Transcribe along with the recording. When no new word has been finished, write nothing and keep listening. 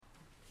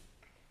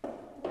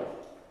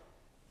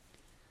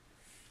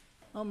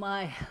Oh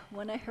my,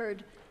 when I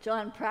heard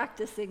John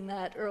practicing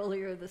that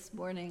earlier this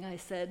morning, I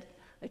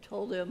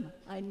told him,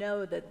 I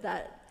know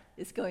that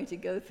is going to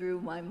go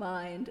through my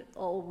mind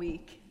all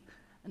week,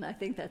 and I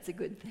think that's a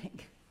good thing.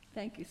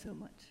 Thank you so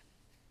much.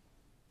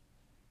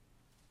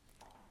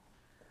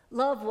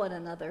 Love one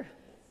another.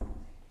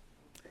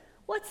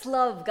 What's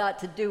love got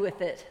to do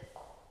with it?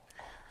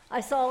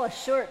 I saw a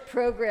short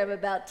program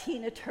about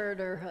Tina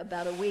Turner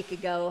about a week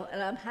ago,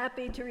 and I'm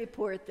happy to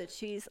report that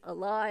she's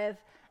alive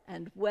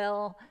and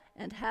well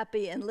and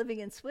happy and living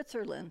in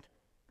Switzerland.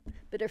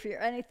 But if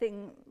you're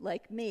anything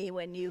like me,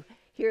 when you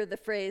hear the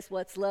phrase,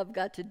 what's love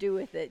got to do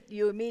with it,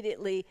 you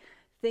immediately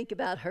think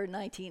about her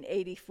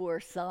 1984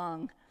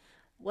 song,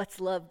 What's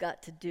Love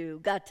Got to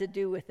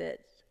do with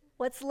it?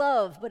 What's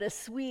love but a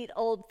sweet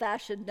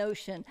old-fashioned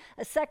notion,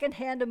 a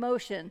second-hand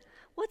emotion?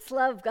 What's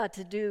love got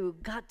to do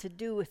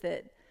with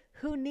it?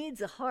 Who needs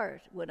a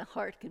heart when a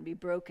heart can be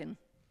broken?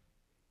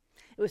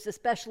 It was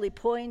especially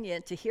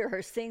poignant to hear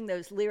her sing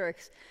those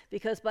lyrics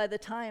because by the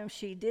time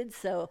she did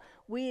so,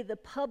 we, the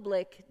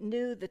public,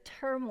 knew the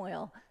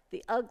turmoil,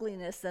 the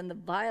ugliness, and the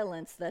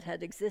violence that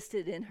had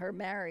existed in her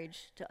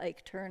marriage to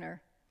Ike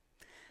Turner.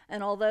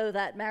 And although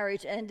that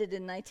marriage ended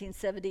in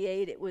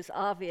 1978, it was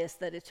obvious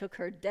that it took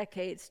her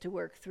decades to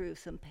work through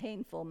some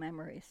painful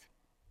memories.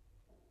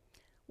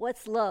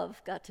 What's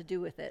love got to do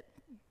with it?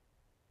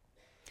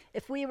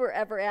 If we were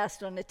ever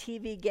asked on a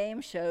TV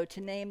game show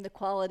to name the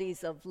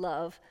qualities of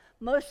love,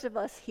 most of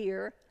us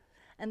here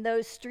and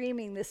those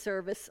streaming the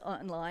service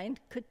online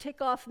could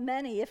tick off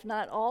many, if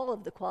not all,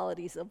 of the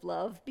qualities of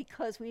love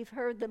because we've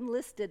heard them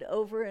listed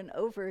over and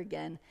over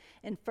again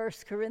in 1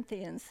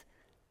 Corinthians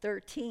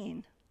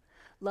 13.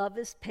 Love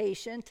is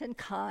patient and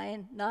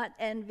kind, not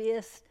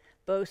envious,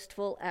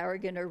 boastful,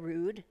 arrogant, or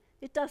rude.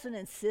 It doesn't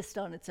insist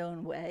on its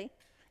own way.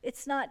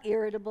 It's not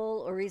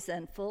irritable or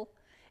resentful.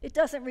 It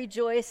doesn't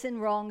rejoice in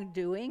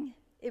wrongdoing.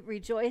 It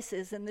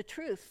rejoices in the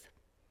truth.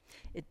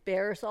 It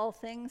bears all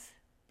things,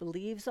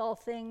 believes all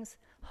things,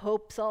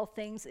 hopes all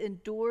things,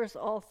 endures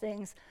all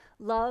things.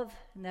 Love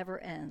never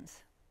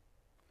ends.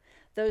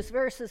 Those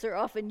verses are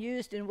often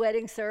used in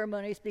wedding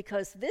ceremonies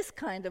because this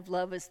kind of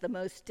love is the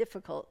most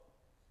difficult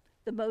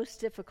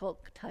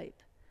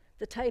type,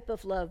 the type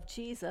of love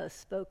Jesus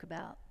spoke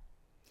about.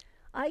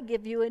 I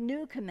give you a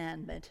new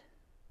commandment,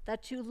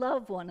 that you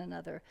love one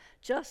another.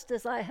 Just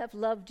as I have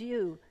loved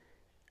you,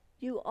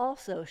 you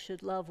also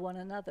should love one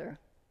another.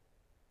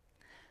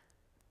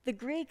 The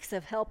Greeks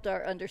have helped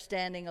our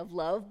understanding of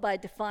love by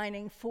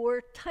defining 4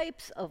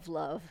 types of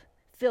love.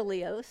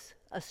 Philios,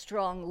 a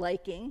strong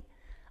liking,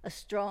 a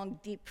strong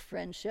deep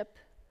friendship.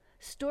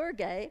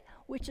 Storge,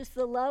 which is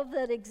the love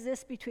that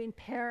exists between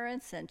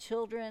parents and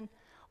children,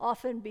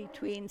 often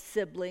between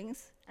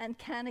siblings, and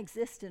can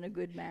exist in a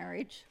good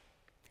marriage.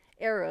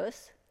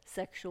 Eros,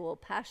 sexual,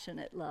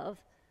 passionate love,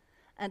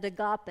 and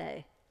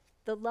agape,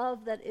 the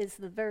love that is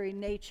the very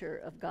nature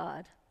of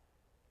God.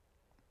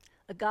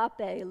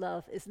 Agape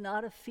love is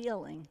not a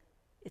feeling,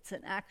 it's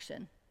an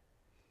action.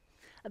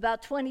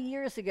 About 20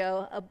 years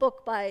ago, a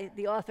book by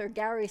the author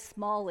Gary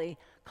Smalley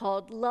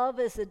called Love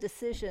is a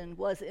Decision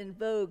was in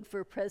vogue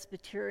for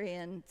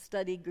Presbyterian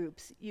study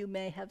groups. You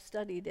may have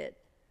studied it.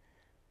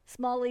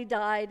 Smalley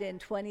died in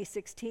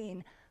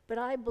 2016, but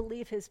I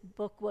believe his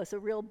book was a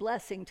real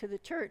blessing to the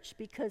church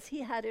because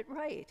he had it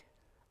right.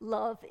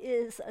 Love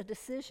is a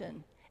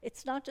decision.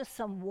 It's not just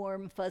some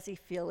warm, fuzzy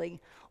feeling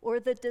or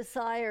the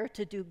desire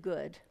to do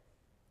good.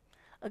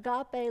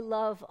 Agape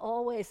love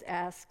always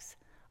asks,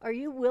 are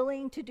you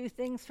willing to do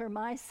things for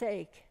my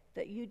sake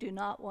that you do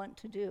not want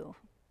to do?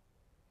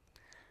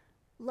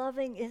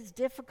 Loving is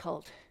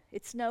difficult.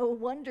 It's no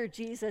wonder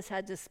Jesus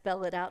had to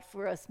spell it out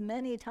for us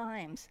many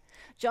times.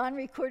 John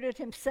recorded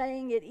him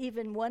saying it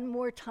even one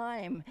more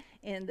time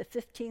in the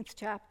 15th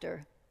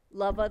chapter.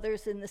 Love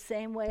others in the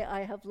same way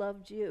I have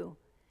loved you.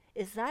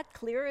 Is that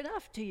clear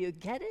enough? Do you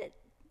get it?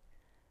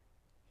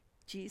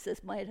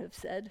 Jesus might have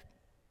said.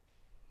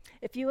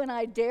 If you and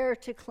I dare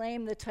to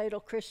claim the title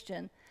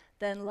Christian,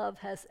 then love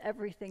has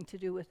everything to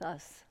do with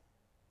us,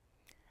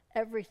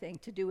 everything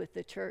to do with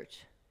the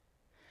church.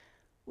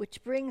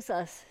 Which brings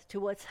us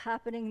to what's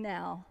happening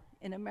now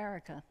in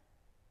America.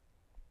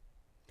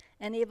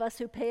 Any of us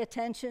who pay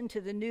attention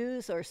to the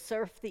news or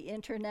surf the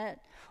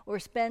internet or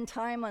spend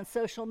time on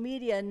social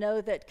media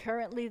know that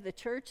currently the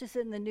church is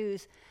in the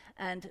news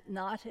and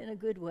not in a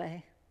good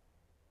way.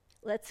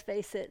 Let's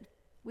face it,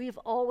 we've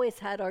always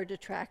had our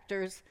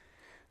detractors.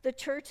 The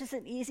church is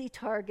an easy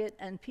target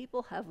and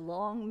people have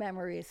long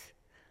memories.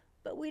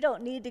 But we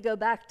don't need to go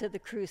back to the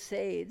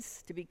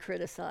Crusades to be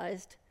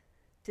criticized.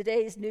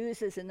 Today's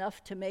news is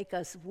enough to make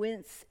us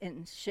wince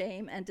in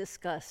shame and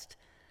disgust.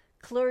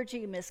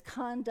 Clergy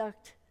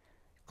misconduct,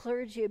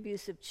 clergy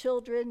abuse of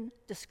children,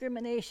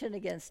 discrimination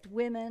against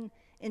women,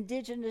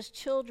 indigenous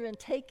children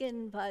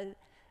taken by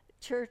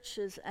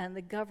churches and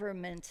the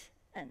government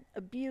and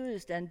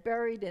abused and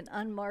buried in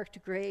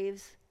unmarked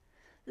graves.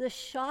 The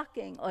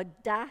shocking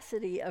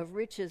audacity of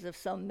riches of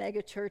some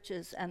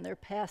megachurches and their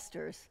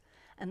pastors,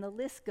 and the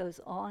list goes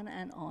on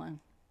and on.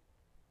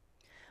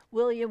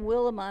 William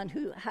Willimon,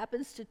 who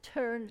happens to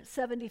turn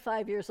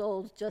 75 years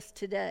old just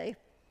today,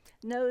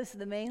 knows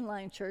the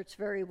mainline church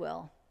very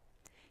well.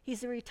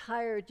 He's a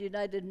retired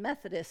United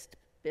Methodist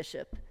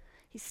bishop.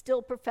 He's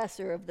still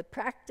professor of the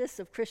practice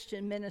of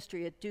Christian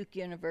ministry at Duke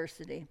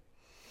University.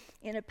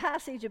 In a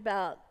passage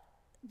about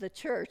the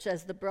church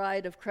as the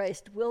bride of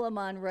Christ,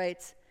 Willimon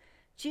writes,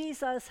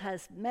 "Jesus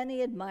has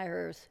many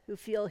admirers who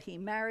feel he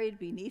married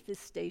beneath his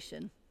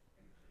station."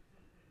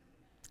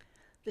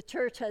 The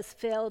church has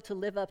failed to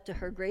live up to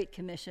her great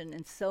commission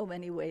in so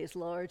many ways,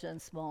 large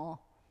and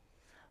small.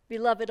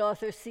 Beloved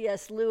author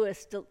C.S.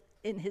 Lewis,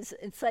 in his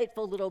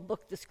insightful little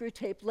book, The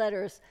Screwtape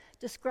Letters,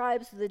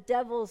 describes the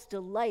devil's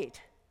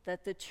delight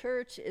that the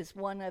church is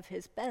one of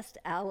his best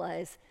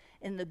allies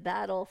in the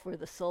battle for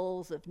the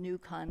souls of new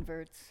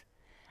converts.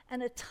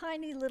 And a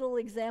tiny little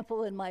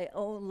example in my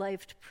own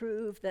life to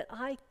prove that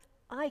I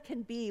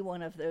can be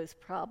one of those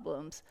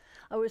problems.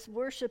 I was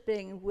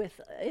worshiping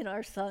in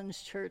our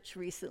son's church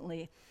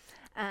recently,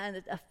 and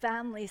a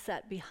family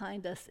sat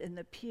behind us in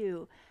the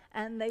pew,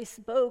 and they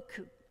spoke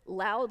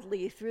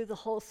loudly through the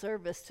whole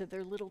service to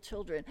their little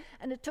children.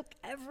 And it took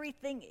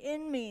everything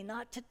in me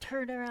not to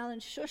turn around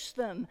and shush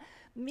them.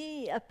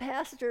 Me, a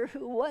pastor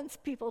who wants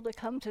people to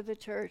come to the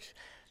church.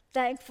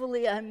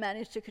 Thankfully, I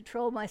managed to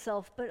control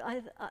myself, but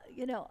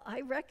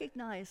I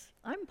recognize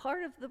I'm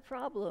part of the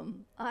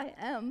problem. I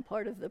am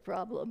part of the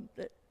problem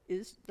that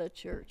is the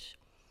church.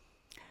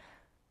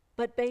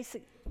 But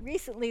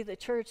recently, the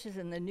church is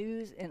in the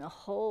news in a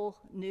whole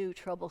new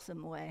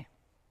troublesome way.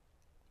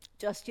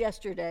 Just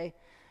yesterday,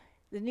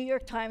 the New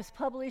York Times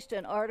published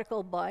an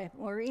article by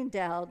Maureen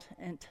Dowd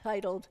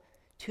entitled,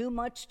 "Too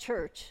Much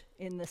Church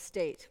in the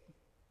State."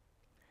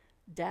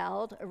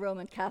 Dowd, a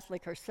Roman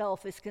Catholic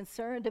herself, is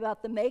concerned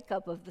about the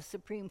makeup of the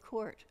Supreme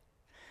Court.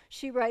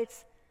 She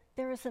writes,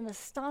 "There is an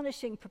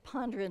astonishing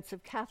preponderance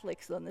of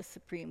Catholics on the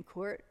Supreme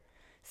Court.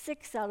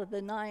 6 out of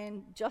the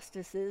 9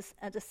 justices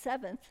and a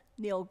 7th,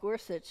 Neil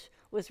Gorsuch,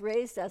 was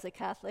raised as a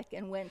Catholic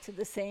and went to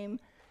the same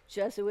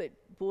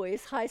Jesuit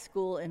boys' high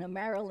school in a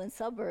Maryland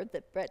suburb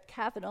that Brett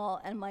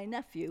Kavanaugh and my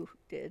nephew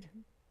did."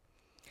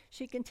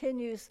 She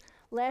continues,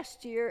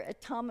 "Last year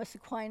at Thomas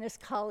Aquinas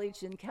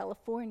College in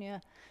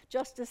California,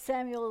 Justice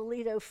Samuel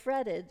Alito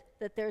fretted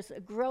that there's a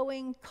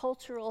growing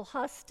cultural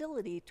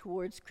hostility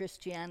towards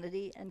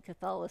Christianity and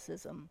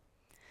Catholicism.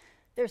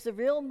 There's a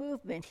real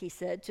movement," he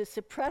said, "to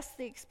suppress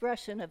the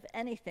expression of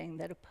anything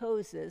that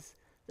opposes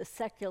the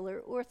secular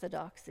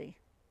orthodoxy."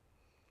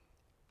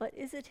 But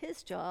is it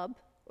his job,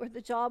 or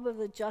the job of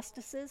the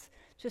justices,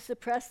 to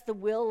suppress the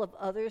will of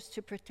others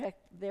to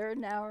protect their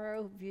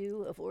narrow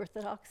view of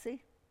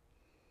orthodoxy?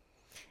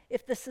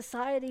 If the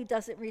society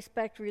doesn't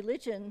respect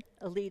religion,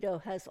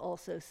 Alito has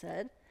also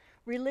said,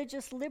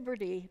 religious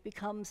liberty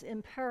becomes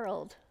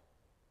imperiled.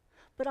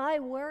 But I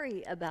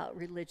worry about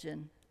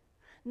religion.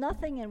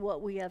 Nothing in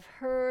what we have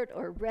heard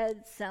or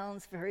read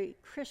sounds very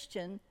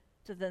Christian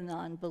to the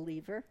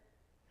non-believer.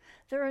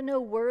 There are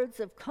no words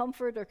of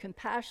comfort or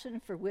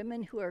compassion for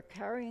women who are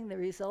carrying the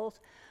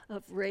result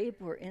of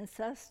rape or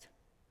incest.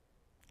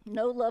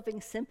 No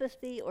loving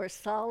sympathy or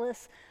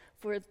solace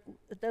for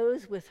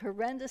those with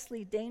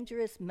horrendously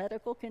dangerous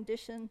medical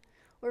condition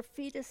or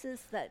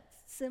fetuses that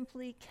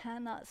simply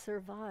cannot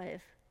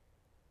survive.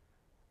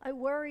 I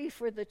worry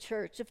for the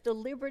church if the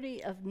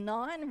liberty of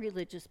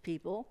non-religious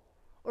people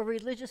or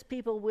religious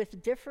people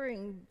with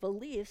differing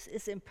beliefs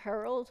is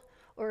imperiled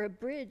or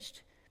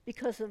abridged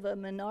because of a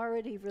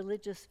minority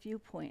religious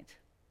viewpoint.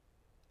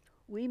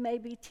 We may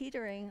be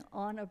teetering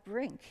on a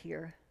brink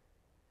here.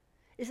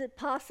 Is it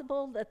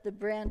possible that the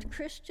brand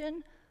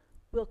Christian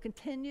will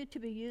continue to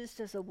be used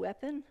as a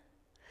weapon?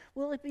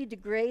 Will it be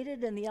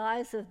degraded in the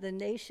eyes of the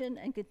nation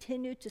and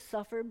continue to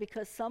suffer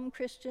because some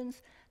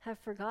Christians have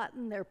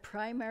forgotten their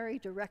primary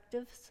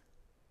directives?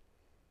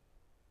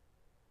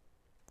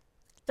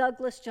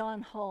 Douglas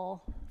John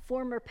Hall,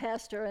 former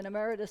pastor and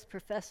emeritus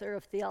professor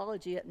of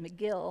theology at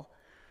McGill,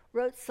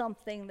 wrote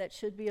something that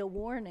should be a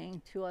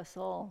warning to us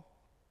all.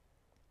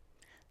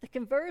 The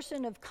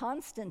conversion of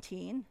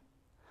Constantine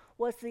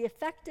was the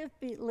effective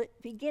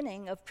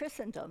beginning of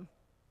Christendom,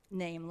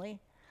 namely,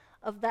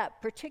 of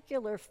that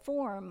particular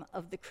form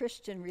of the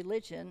Christian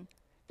religion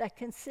that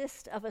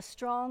consists of a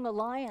strong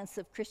alliance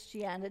of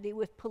Christianity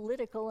with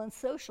political and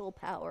social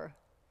power,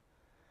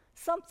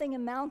 something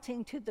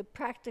amounting to the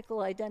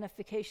practical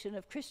identification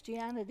of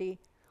Christianity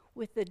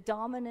with the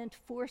dominant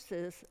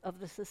forces of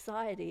the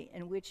society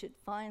in which it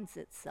finds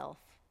itself.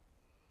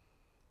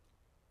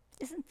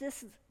 Isn't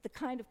this the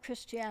kind of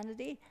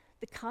Christianity,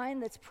 the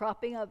kind that's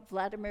propping up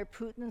Vladimir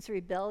Putin's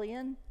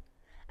rebellion,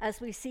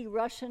 as we see the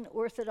Russian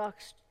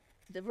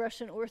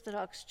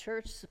Orthodox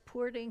Church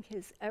supporting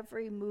his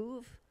every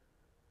move?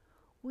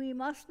 We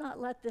must not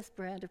let this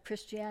brand of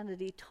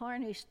Christianity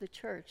tarnish the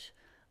Church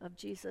of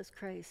Jesus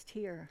Christ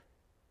here.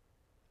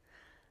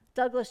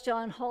 Douglas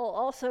John Hall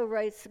also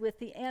writes with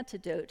the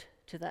antidote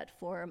to that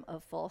form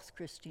of false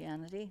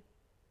Christianity.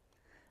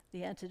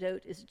 The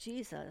antidote is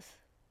Jesus.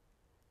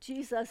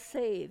 Jesus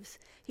saves.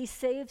 He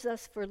saves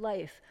us for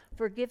life,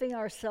 for giving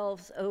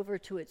ourselves over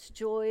to its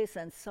joys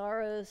and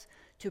sorrows,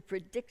 to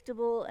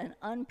predictable and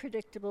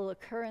unpredictable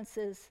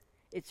occurrences,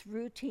 its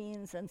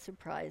routines and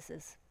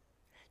surprises.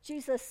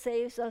 Jesus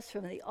saves us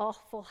from the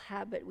awful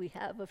habit we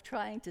have of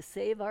trying to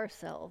save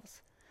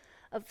ourselves,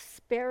 of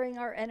sparing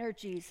our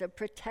energies, of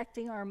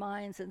protecting our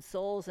minds and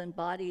souls and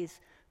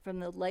bodies from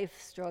the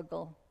life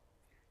struggle.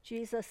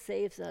 Jesus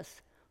saves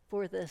us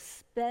for the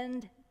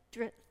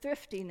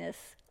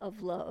thriftiness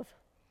of love.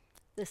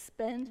 The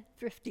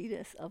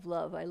thriftiness of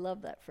love. I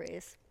love that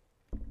phrase.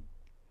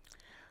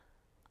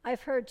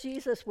 I've heard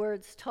Jesus'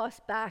 words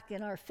tossed back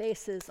in our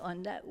faces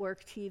on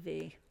network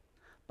TV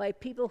by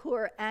people who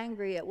are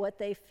angry at what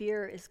they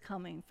fear is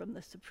coming from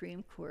the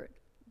Supreme Court.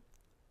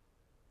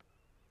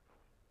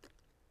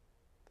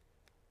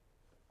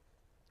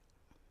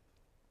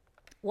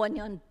 One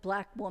young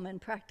black woman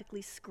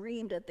practically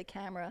screamed at the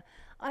camera,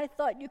 "I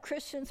thought you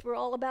Christians were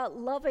all about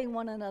loving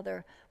one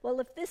another. Well,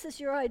 if this is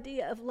your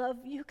idea of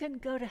love, you can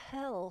go to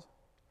hell."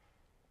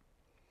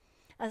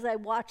 As I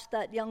watched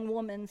that young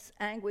woman's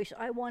anguish,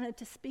 I wanted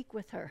to speak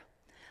with her.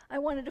 I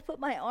wanted to put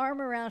my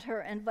arm around her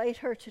and invite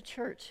her to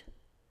church,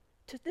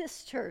 to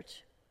this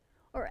church,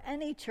 or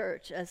any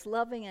church as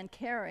loving and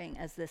caring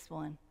as this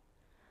one.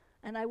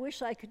 And I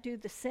wish I could do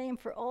the same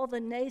for all the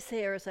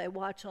naysayers I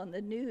watch on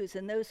the news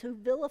and those who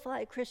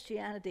vilify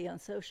Christianity on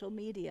social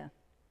media.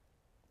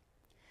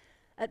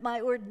 At my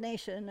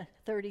ordination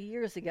 30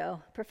 years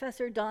ago,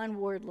 Professor Don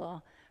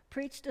Wardlaw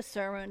preached a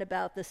sermon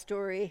about the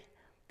story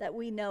that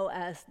we know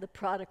as the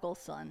prodigal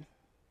son.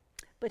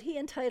 But he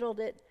entitled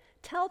it,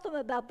 "Tell Them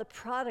About the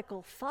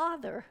Prodigal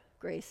Father,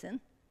 Grayson."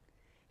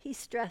 He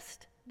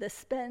stressed the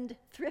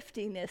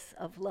thriftiness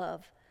of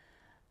love,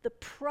 the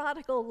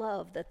prodigal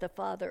love that the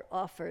Father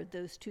offered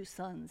those two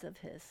sons of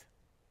his.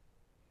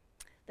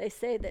 They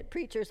say that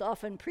preachers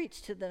often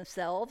preach to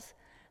themselves.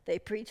 They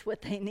preach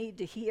what they need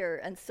to hear,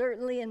 and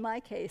certainly in my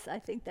case, I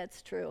think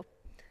that's true.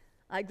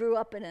 I grew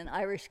up in an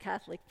Irish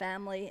Catholic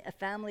family, a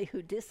family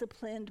who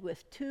disciplined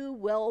with two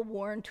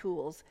well-worn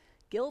tools,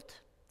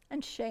 guilt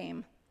and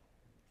shame.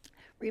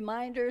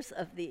 Reminders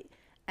of the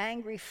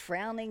angry,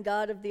 frowning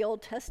God of the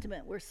Old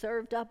Testament were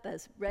served up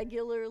as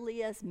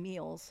regularly as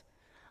meals.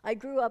 I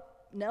grew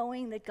up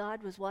knowing that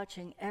God was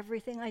watching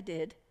everything I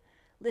did,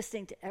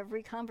 listening to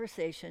every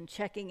conversation,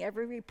 checking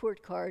every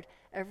report card,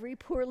 every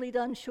poorly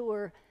done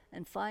chore,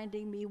 and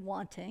finding me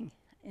wanting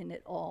in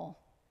it all.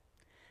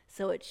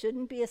 So it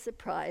shouldn't be a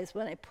surprise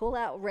when I pull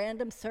out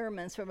random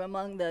sermons from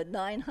among the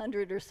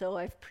 900 or so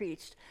I've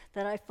preached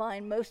that I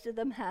find most of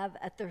them have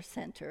at their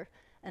center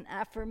an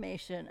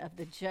affirmation of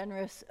the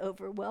generous,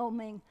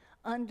 overwhelming,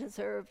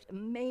 undeserved,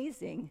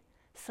 amazing,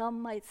 some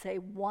might say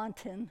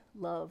wanton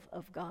love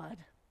of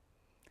God.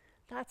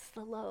 That's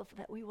the love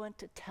that we want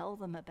to tell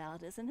them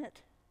about, isn't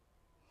it?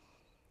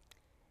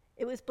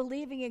 It was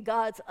believing in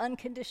God's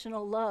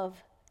unconditional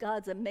love,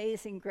 God's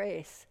amazing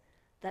grace,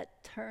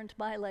 that turned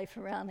my life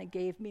around and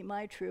gave me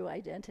my true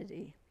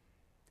identity.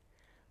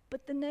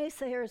 But the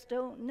naysayers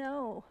don't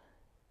know.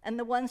 And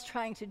the ones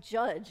trying to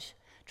judge,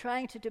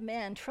 trying to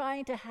demand,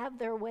 trying to have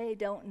their way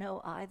don't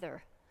know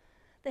either.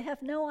 They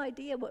have no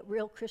idea what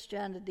real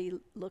Christianity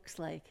looks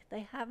like.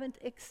 They haven't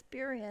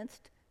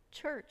experienced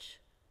church.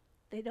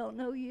 They don't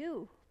know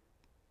you.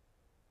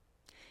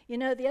 You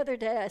know, the other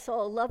day I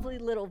saw a lovely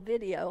little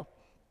video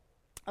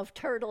of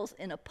turtles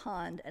in a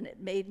pond, and it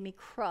made me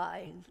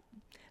cry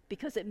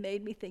because it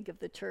made me think of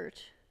the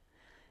church.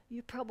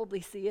 You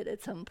probably see it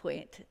at some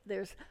point.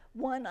 There's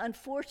one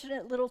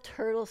unfortunate little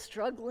turtle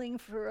struggling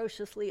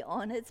ferociously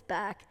on its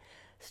back,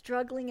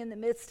 struggling in the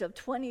midst of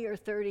 20 or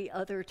 30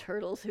 other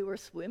turtles who are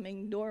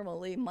swimming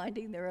normally,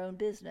 minding their own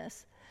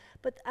business.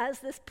 But as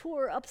this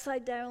poor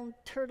upside-down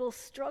turtle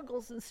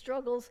struggles and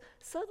struggles,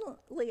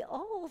 suddenly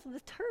all of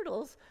the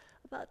turtles,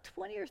 about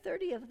 20 or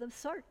 30 of them,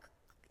 start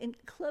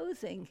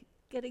enclosing,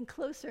 getting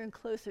closer and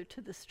closer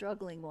to the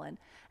struggling one.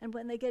 And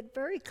when they get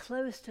very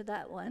close to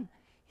that one,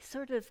 he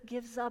sort of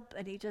gives up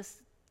and he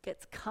just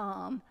gets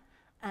calm.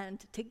 And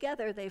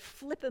together they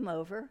flip him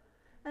over,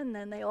 and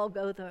then they all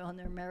go on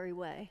their merry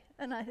way.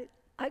 And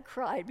I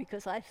cried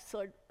because I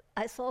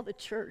saw the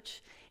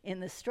church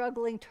in the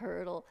struggling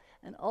turtle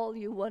and all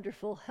you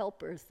wonderful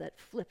helpers that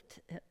flipped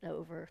it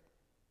over.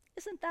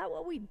 Isn't that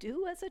what we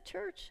do as a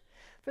church?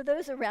 For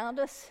those around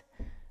us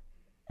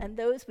and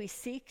those we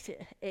seek to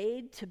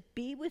aid, to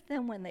be with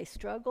them when they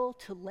struggle,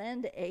 to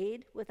lend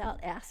aid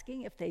without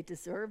asking if they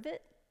deserve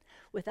it,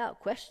 without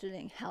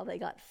questioning how they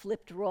got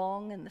flipped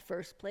wrong in the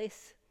first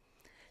place,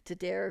 to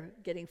dare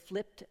getting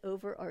flipped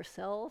over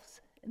ourselves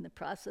in the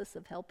process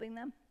of helping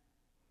them.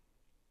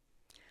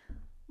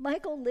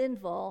 Michael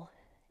Lindvall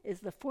is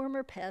the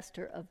former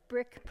pastor of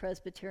Brick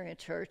Presbyterian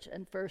Church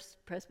and First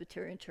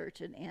Presbyterian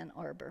Church in Ann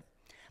Arbor.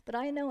 But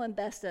I know him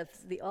best as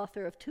the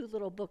author of two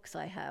little books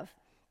I have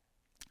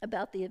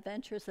about the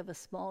adventures of a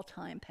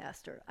small-time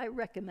pastor. I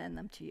recommend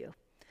them to you.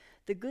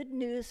 The Good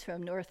News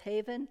from North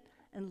Haven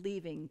and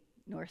Leaving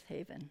North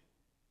Haven.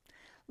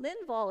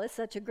 Lindvall is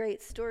such a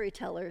great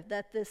storyteller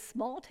that this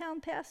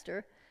small-town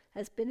pastor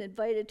has been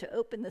invited to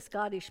open the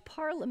Scottish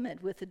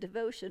Parliament with a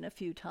devotion a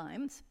few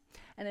times.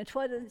 And in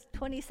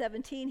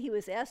 2017, he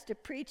was asked to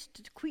preach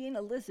to Queen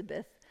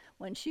Elizabeth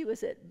when she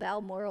was at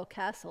Balmoral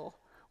Castle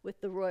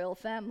with the royal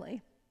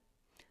family.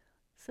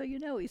 So you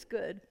know he's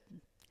good.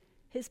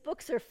 His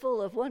books are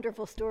full of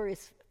wonderful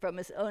stories from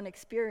his own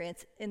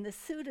experience in the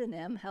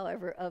pseudonym,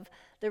 however, of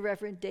the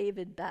Reverend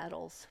David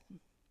Battles.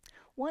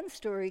 One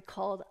story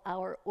called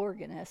Our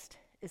Organist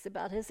is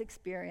about his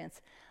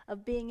experience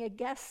of being a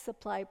guest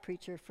supply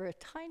preacher for a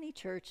tiny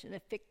church in a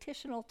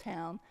fictional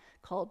town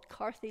called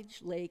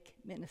Carthage Lake,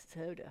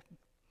 Minnesota.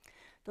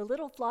 The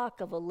little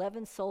flock of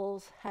 11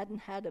 souls hadn't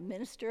had a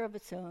minister of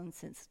its own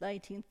since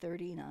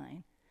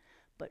 1939.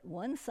 But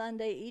one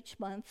Sunday each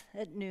month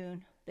at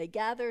noon, they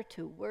gather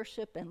to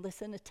worship and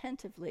listen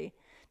attentively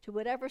to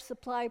whatever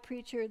supply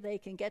preacher they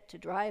can get to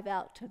drive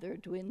out to their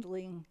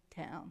dwindling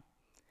town.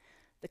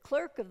 The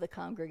clerk of the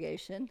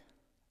congregation,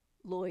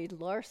 Lloyd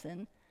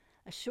Larson,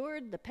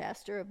 assured the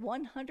pastor of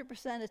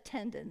 100%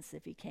 attendance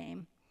if he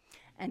came,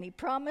 and he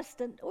promised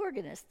an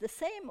organist, the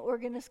same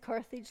organist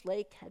Carthage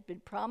Lake had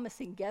been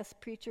promising guest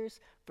preachers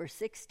for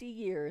 60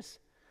 years,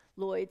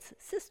 Lloyd's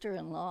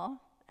sister-in-law,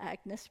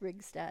 Agnes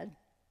Rigstad.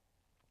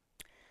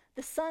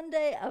 The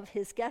Sunday of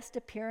his guest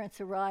appearance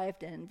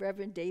arrived, and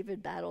Reverend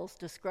David Battles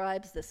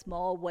describes the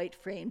small white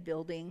frame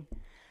building,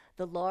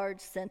 the large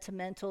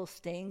sentimental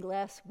stained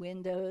glass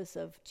windows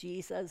of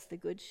Jesus, the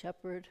Good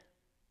Shepherd,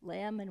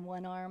 lamb in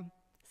one arm,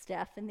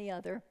 staff in the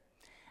other,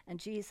 and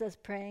Jesus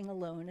praying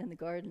alone in the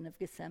Garden of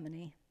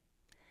Gethsemane,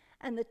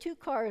 and the 2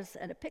 cars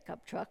and a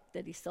pickup truck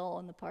that he saw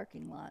in the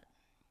parking lot.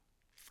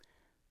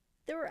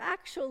 There were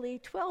actually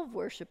 12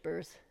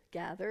 worshipers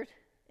gathered,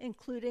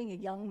 including a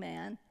young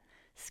man,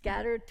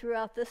 scattered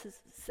throughout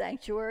this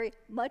sanctuary,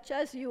 much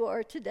as you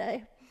are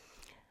today.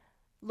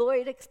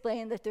 Lloyd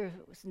explained that there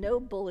was no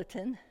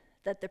bulletin,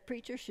 that the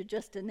preacher should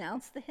just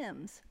announce the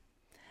hymns.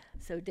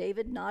 So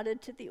David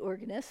nodded to the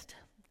organist,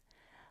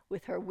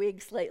 with her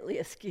wig slightly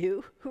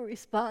askew, who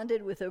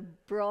responded with a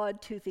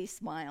broad, toothy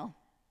smile.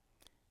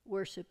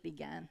 Worship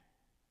began.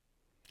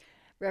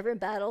 Reverend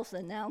Battles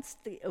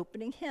announced the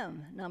opening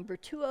hymn, number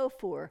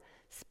 204,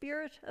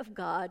 Spirit of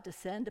God,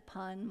 Descend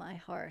Upon My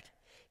Heart.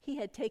 He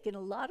had taken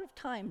a lot of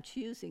time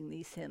choosing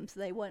these hymns.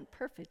 They went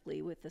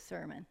perfectly with the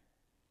sermon.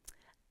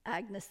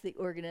 Agnes, the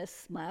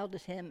organist, smiled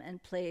at him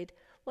and played,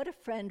 What a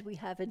Friend We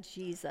Have in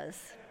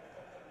Jesus.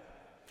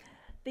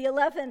 The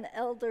 11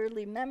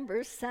 elderly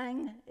members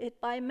sang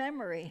it by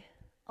memory.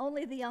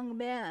 Only the young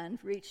man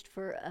reached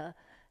for a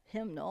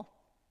hymnal.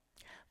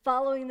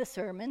 Following the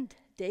sermon,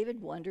 David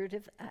wondered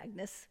if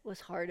Agnes was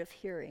hard of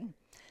hearing.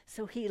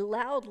 So he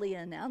loudly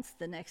announced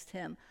the next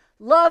hymn,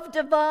 Love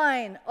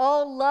divine,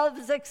 all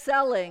loves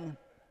excelling.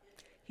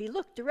 He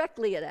looked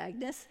directly at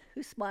Agnes,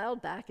 who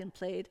smiled back and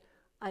played,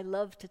 I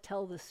love to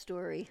tell the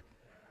story.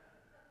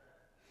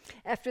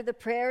 After the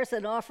prayers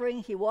and offering,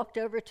 he walked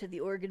over to the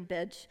organ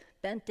bench,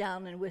 bent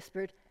down and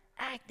whispered,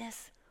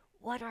 Agnes,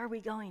 what are we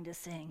going to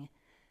sing?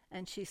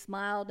 And she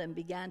smiled and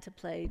began to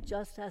play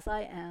Just As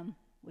I Am,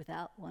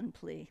 without one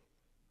plea.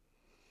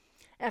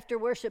 After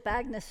worship,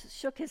 Agnes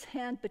shook his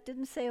hand but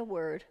didn't say a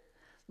word.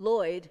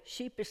 Lloyd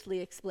sheepishly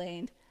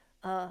explained,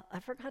 I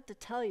forgot to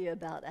tell you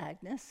about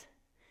Agnes.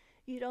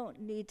 You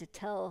don't need to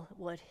tell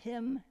what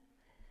hymn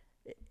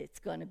it's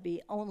going to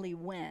be, only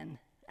when.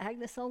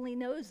 Agnes only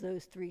knows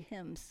those 3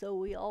 hymns, so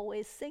we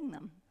always sing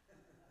them.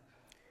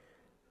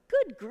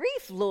 Good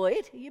grief,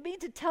 Lloyd. You mean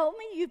to tell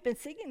me you've been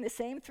singing the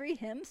same 3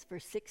 hymns for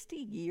 60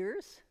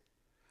 years?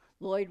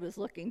 Lloyd was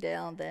looking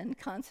down then,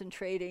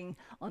 concentrating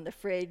on the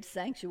frayed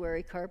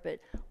sanctuary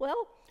carpet.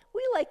 Well,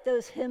 we like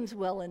those hymns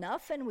well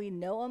enough, and we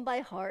know them by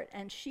heart,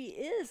 and she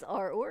is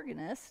our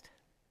organist.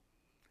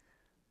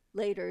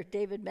 Later,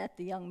 David met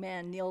the young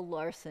man, Neil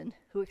Larson,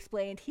 who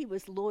explained he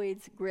was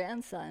Lloyd's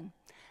grandson.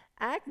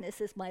 Agnes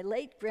is my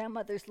late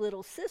grandmother's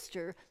little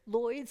sister,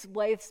 Lloyd's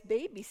wife's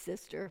baby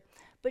sister,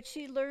 but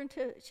she's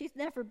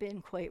never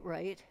been quite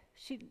right.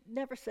 She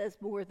never says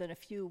more than a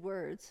few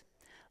words.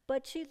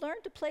 But she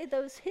learned to play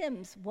those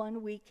hymns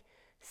one week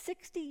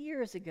 60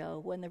 years ago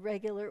when the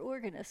regular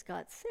organist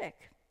got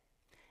sick.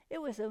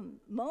 It was a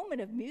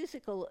moment of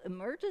musical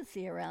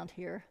emergency around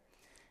here.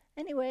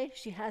 Anyway,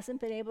 she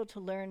hasn't been able to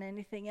learn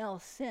anything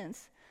else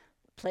since.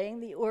 Playing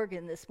the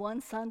organ this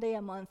one Sunday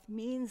a month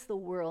means the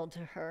world to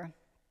her.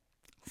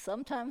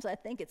 Sometimes I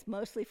think it's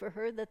mostly for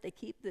her that they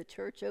keep the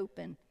church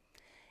open.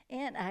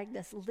 Aunt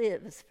Agnes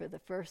lives for the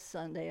first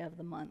Sunday of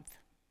the month.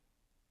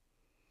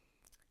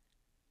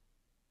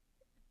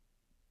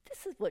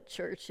 This is what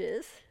church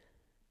is.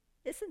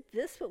 Isn't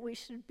this what we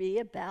should be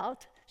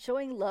about?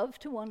 Showing love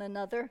to one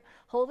another,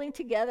 holding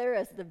together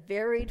as the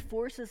varied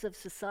forces of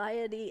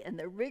society and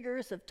the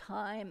rigors of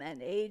time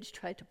and age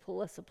try to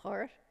pull us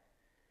apart?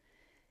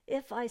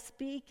 If I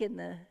speak in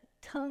the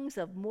tongues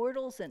of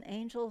mortals and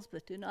angels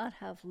but do not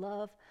have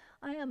love,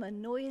 I am a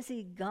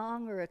noisy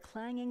gong or a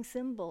clanging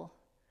cymbal.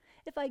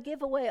 If I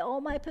give away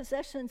all my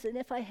possessions and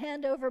if I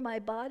hand over my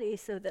body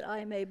so that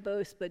I may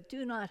boast but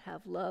do not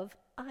have love,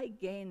 I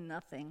gain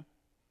nothing.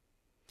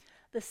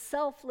 The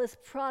selfless,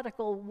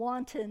 prodigal,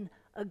 wanton,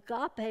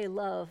 Agape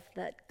love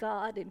that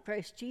God in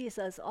Christ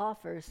Jesus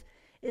offers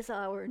is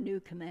our new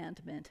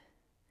commandment.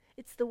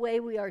 It's the way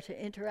we are to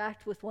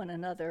interact with one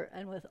another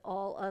and with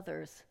all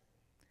others.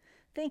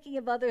 Thinking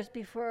of others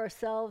before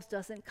ourselves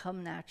doesn't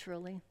come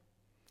naturally.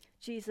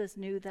 Jesus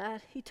knew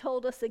that. He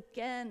told us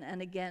again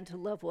and again to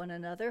love one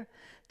another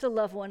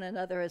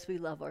as we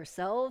love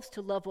ourselves,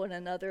 to love one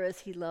another as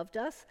he loved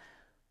us.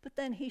 But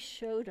then he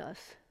showed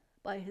us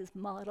by his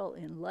model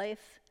in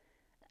life,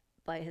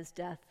 by his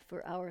death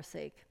for our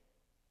sake.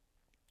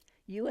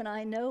 You and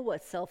I know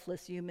what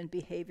selfless human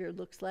behavior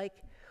looks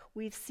like.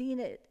 We've seen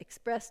it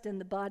expressed in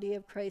the body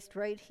of Christ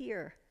right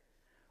here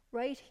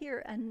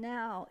and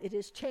now. It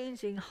is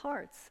changing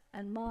hearts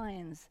and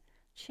minds,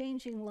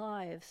 changing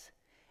lives.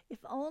 If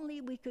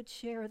only we could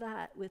share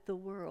that with the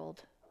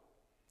world,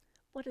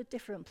 what a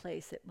different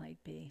place it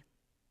might be.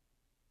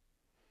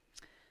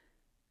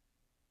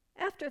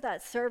 After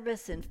that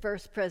service in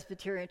First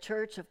Presbyterian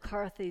Church of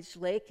Carthage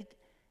Lake,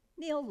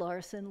 Neil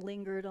Larson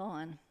lingered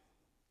on.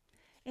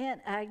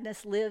 Aunt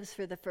Agnes lives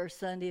for the first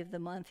Sunday of the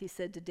month, he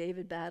said to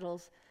David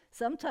Battles.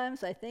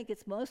 Sometimes I think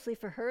it's mostly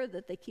for her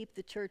that they keep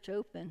the church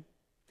open.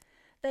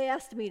 They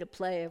asked me to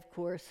play, of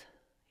course,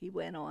 he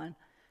went on.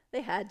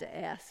 They had to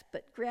ask,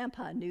 but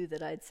Grandpa knew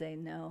that I'd say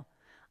no.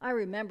 I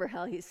remember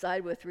how he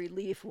sighed with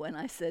relief when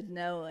I said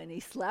no, and he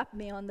slapped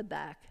me on the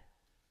back.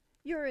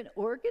 You're an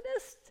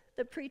organist?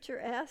 The preacher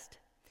asked.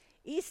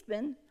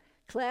 Eastman,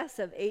 class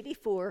of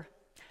 '84.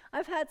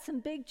 I've had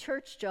some big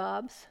church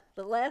jobs,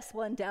 the last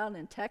one down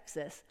in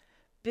Texas.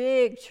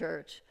 Big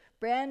church,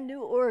 brand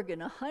new organ,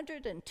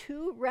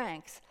 102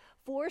 ranks,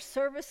 4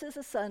 services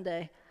a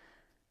Sunday.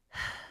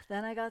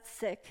 Then I got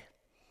sick.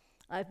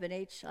 I've been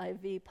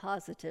HIV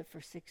positive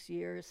for 6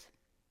 years.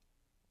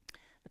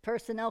 The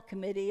personnel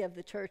committee of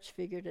the church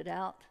figured it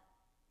out.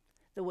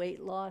 The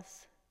weight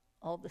loss,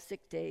 all the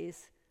sick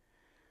days,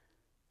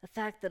 the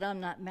fact that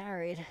I'm not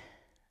married.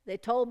 They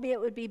told me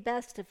it would be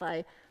best if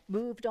I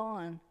moved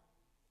on,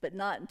 but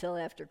not until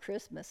after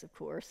Christmas, of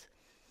course.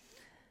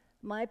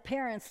 My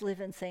parents live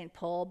in St.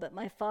 Paul, but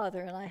my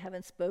father and I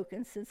haven't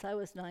spoken since I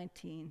was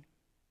 19.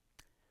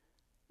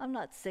 I'm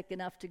not sick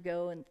enough to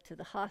go into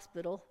the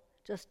hospital,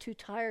 just too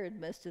tired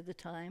most of the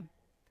time.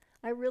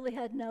 I really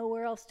had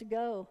nowhere else to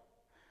go.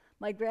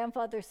 My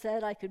grandfather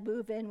said I could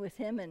move in with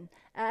him and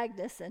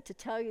Agnes, and to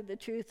tell you the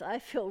truth, I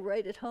feel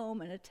right at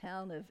home in a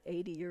town of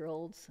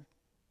 80-year-olds.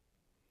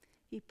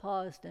 He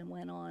paused and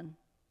went on.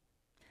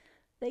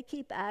 They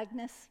keep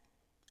Agnes,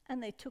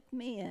 and they took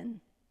me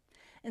in.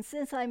 And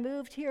since I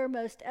moved here,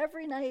 most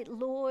every night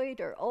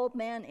Lloyd or old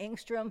man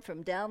Ingstrom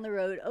from down the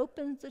road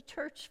opens the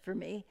church for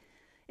me.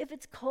 If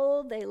it's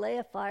cold, they lay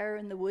a fire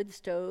in the wood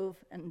stove,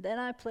 and then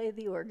I play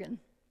the organ.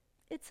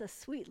 It's a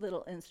sweet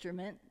little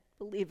instrument,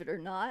 believe it or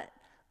not.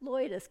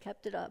 Lloyd has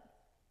kept it up.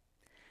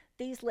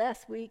 These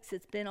last weeks,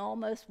 it's been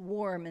almost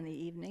warm in the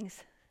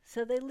evenings,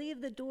 so they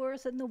leave the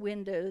doors and the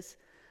windows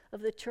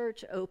of the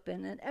church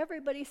open, and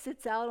everybody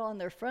sits out on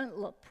their front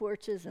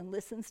porches and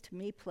listens to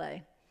me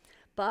play.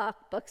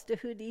 Bach,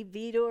 Buxtehude,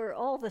 Vidor,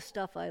 all the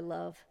stuff I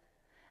love.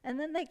 And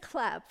then they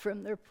clap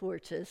from their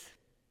porches.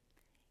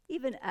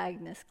 Even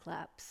Agnes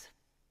claps.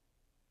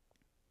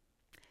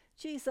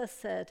 Jesus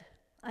said,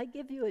 I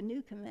give you a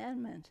new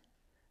commandment,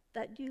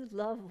 that you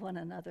love one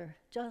another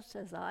just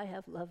as I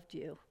have loved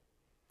you.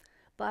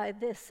 By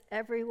this,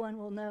 everyone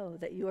will know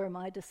that you are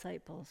my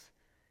disciples,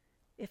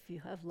 if you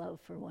have love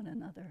for one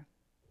another.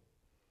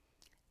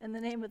 In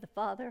the name of the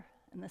Father,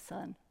 and the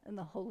Son, and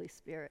the Holy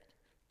Spirit.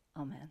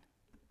 Amen.